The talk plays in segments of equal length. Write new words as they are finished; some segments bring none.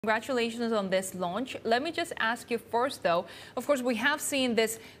Congratulations on this launch. Let me just ask you first, though. Of course, we have seen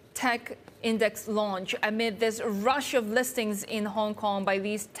this tech index launch amid this rush of listings in Hong Kong by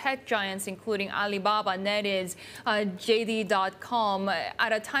these tech giants, including Alibaba, NetEase, JD.com,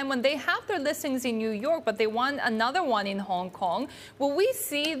 at a time when they have their listings in New York, but they want another one in Hong Kong. Will we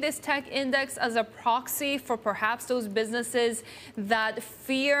see this tech index as a proxy for perhaps those businesses that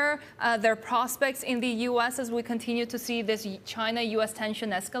fear their prospects in the U.S. as we continue to see this China-U.S.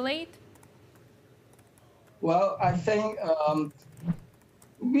 tension escalate? Well, I think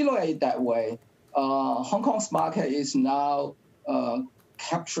we look at it that way. Hong Kong's market is now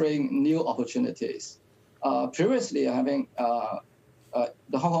capturing new opportunities. Previously, the Hong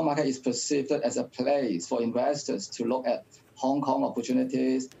Kong market is perceived as a place for investors to look at Hong Kong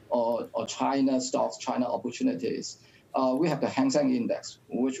opportunities or China stocks, China opportunities. We have the Hang Seng Index,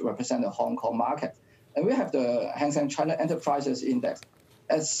 which represents the Hong Kong market. And we have the Hang Seng China Enterprises Index.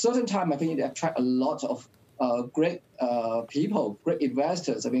 At a certain time, I think it attracts a lot of great people, great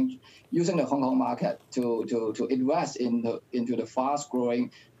investors, using the Hong Kong market to invest into the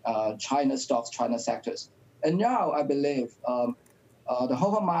fast-growing China stocks, China sectors. And now I believe the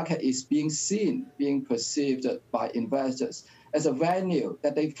Hong Kong market is being perceived by investors as a venue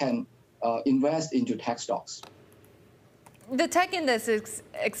that they can invest into tech stocks. The tech index is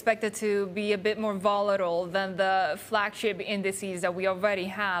expected to be a bit more volatile than the flagship indices that we already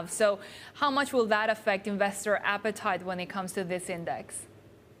have. So how much will that affect investor appetite when it comes to this index?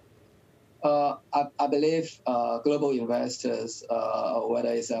 I believe global investors,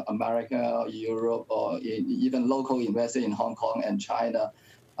 whether it's America, or Europe, or even local investors in Hong Kong and China,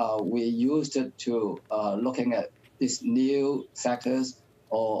 we used it to looking at these new sectors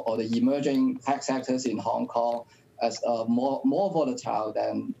or the emerging tech sectors in Hong Kong as more volatile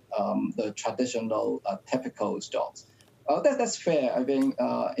than the traditional typical stocks. That's fair. I think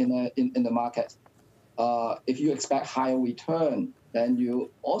in the market, if you expect higher return, then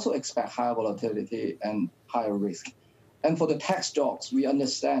you also expect higher volatility and higher risk. And for the tech stocks, we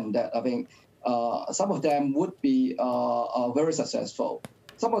understand that some of them would be very successful.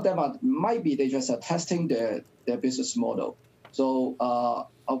 Some of them might be they just testing their business model. So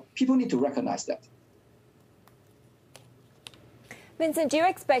people need to recognize that. Vincent, do you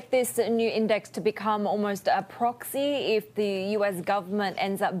expect this new index to become almost a proxy if the US government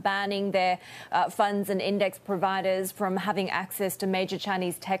ends up banning their funds and index providers from having access to major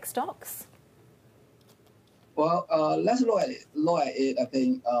Chinese tech stocks? Well, let's look at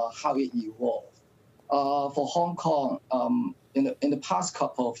it, how it evolved. For Hong Kong, in the past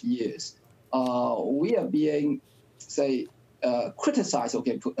couple of years, we are being, criticized,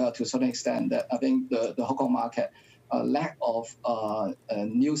 to a certain extent, that the Hong Kong market lack of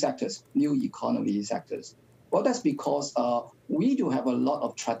new sectors, new economy sectors. Well, that's because we do have a lot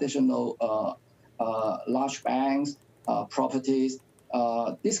of traditional large banks, properties.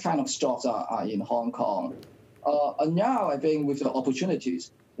 These kind of stocks are in Hong Kong. And now, with the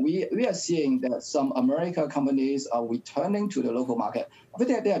opportunities, we are seeing that some American companies are returning to the local market.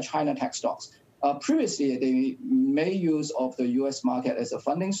 They are China tech stocks. Previously, they made use of the U.S. market as a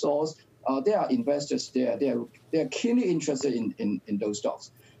funding source. There are investors there. They are keenly interested in those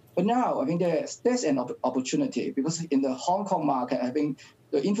stocks. But now, there's an opportunity because in the Hong Kong market,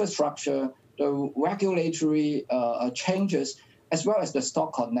 the infrastructure, the regulatory changes, as well as the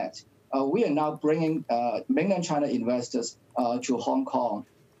stock connect, we are now bringing mainland China investors to Hong Kong,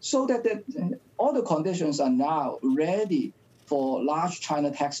 so that all the conditions are now ready for large China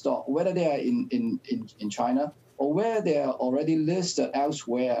tech stock, whether they are in China or where they are already listed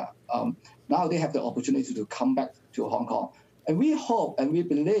elsewhere. Now they have the opportunity to come back to Hong Kong. And we hope and we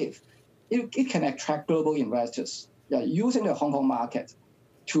believe it can attract global investors using the Hong Kong market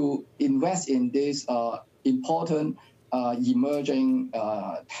to invest in these important emerging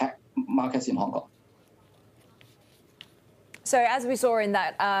tech markets in Hong Kong. So as we saw in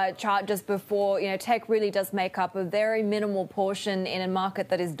that chart just before, tech really does make up a very minimal portion in a market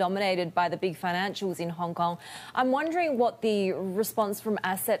that is dominated by the big financials in Hong Kong. I'm wondering what the response from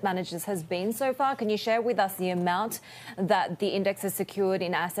asset managers has been so far. Can you share with us the amount that the index has secured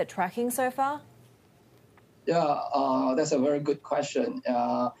in asset tracking so far? Yeah, that's a very good question.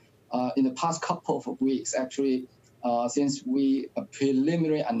 In the past couple of weeks, actually, since we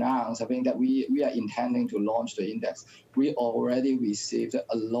preliminarily announced, that we are intending to launch the index, we already received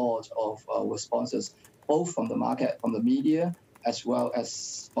a lot of responses, both from the market, from the media, as well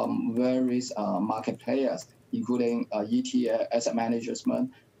as from various market players, including ETF, asset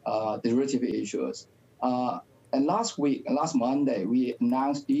management, derivative issuers. And last Monday, we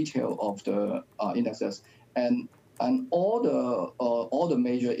announced detail of the indexes. And and all the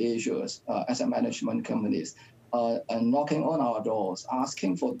major issuers, asset management companies, are knocking on our doors,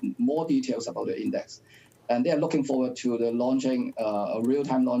 asking for more details about the index. And they are looking forward to the launching, a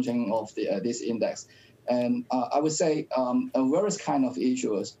real-time launching of this index. And I would say various kind of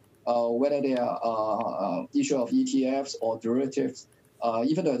issuers, whether they are issue of ETFs or derivatives,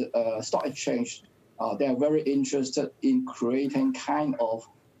 even the stock exchange, they are very interested in creating kind of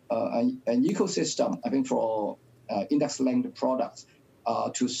an ecosystem, I think, for index-linked products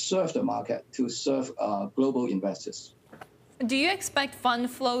to serve the market, to serve global investors. Do you expect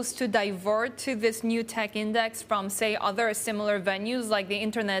fund flows to divert to this new tech index from, say, other similar venues like the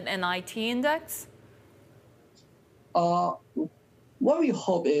Internet and IT index? What we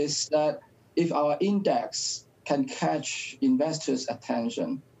hope is that if our index can catch investors'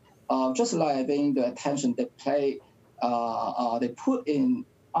 attention, just like I think the attention they put in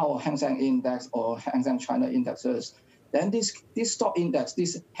our Hang Seng Index or Hang Seng China indexes, then this stock index,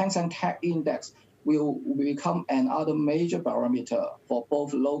 this Hang Seng Tech Index, will become another major barometer for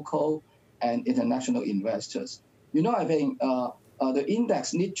both local and international investors. I think the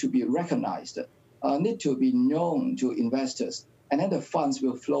index need to be recognized, need to be known to investors, and then the funds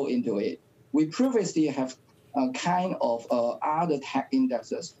will flow into it. We previously have kind of other tech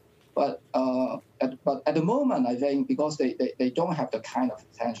indexes, but at the moment, I think because they don't have the kind of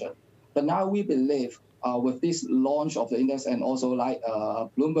attention. But now we believe with this launch of the index, and also like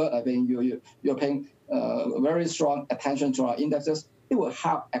Bloomberg, I think you're paying very strong attention to our indexes. It will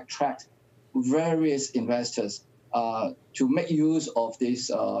help attract various investors to make use of this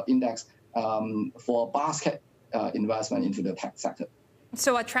index for basket investment into the tech sector.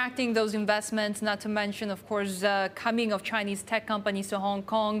 So attracting those investments, not to mention, of course, coming of Chinese tech companies to Hong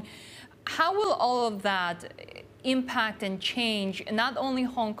Kong. How will all of that impact and change not only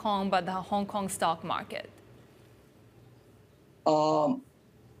Hong Kong, but the Hong Kong stock market? For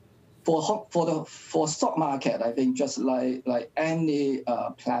stock market, I think just like any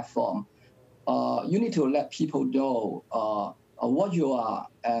platform, you need to let people know what you are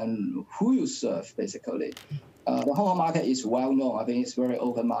and who you serve, basically. The Hong Kong market is well known. I think it's very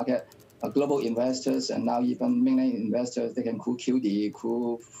open market. Global investors and now even mainland investors, they can through QD,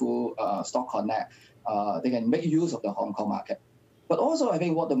 through Stock Connect, they can make use of the Hong Kong market. But also, I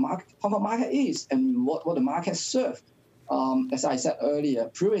think what the Hong Kong market is and what the market serves. As I said earlier,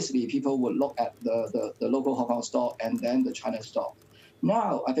 previously people would look at the local Hong Kong stock and then the China stock.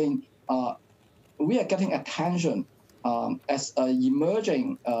 Now, I think we are getting attention as an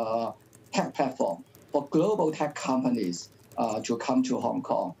emerging tech platform for global tech companies to come to Hong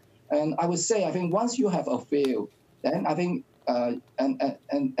Kong. And I would say, I think once you have a feel, then I think, and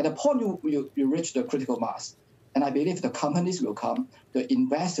at the point you reach the critical mass, and I believe the companies will come, the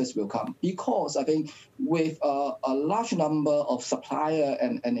investors will come, because I think with a large number of suppliers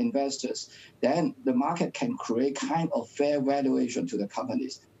and investors, then the market can create kind of fair valuation to the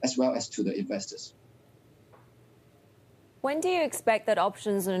companies as well as to the investors. When do you expect that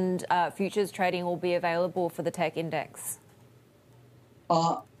options and futures trading will be available for the tech index?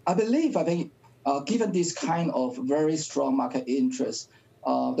 I think, given this kind of very strong market interest,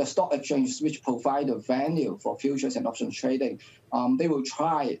 the stock exchanges which provide the venue for futures and options trading, they will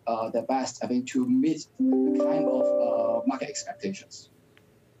try their best, I think, to meet the kind of market expectations.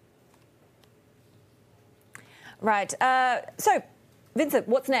 Right. So, Vincent,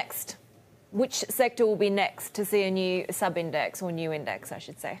 what's next? Which sector will be next to see a new sub-index or new index, I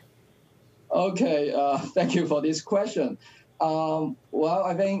should say? Okay, thank you for this question. Well,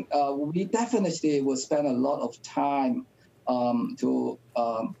 I think we definitely will spend a lot of time to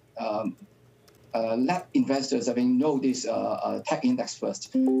let investors, I think, know this tech index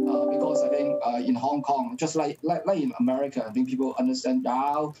first, because I think in Hong Kong, just like in America, I think people understand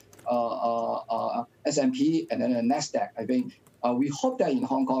Dow, S&P, and then the Nasdaq. I think we hope that in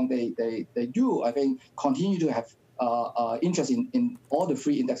Hong Kong they do, I think, continue to have interest in all the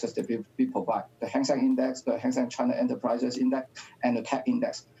three indexes that we provide: the Hang Seng Index, the Hang Seng China Enterprises Index, and the Tech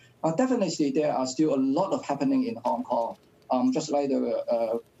Index. Definitely, there are still a lot of happening in Hong Kong, just like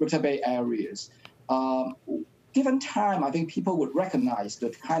the Greater Bay areas. Given time, I think people would recognize the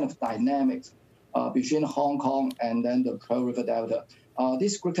kind of dynamics between Hong Kong and then the Pearl River Delta.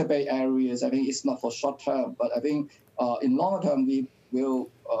 These Greater Bay areas, I think, it's not for short term, but I think in longer term, we will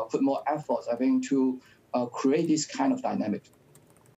put more efforts, I think, to create this kind of dynamic.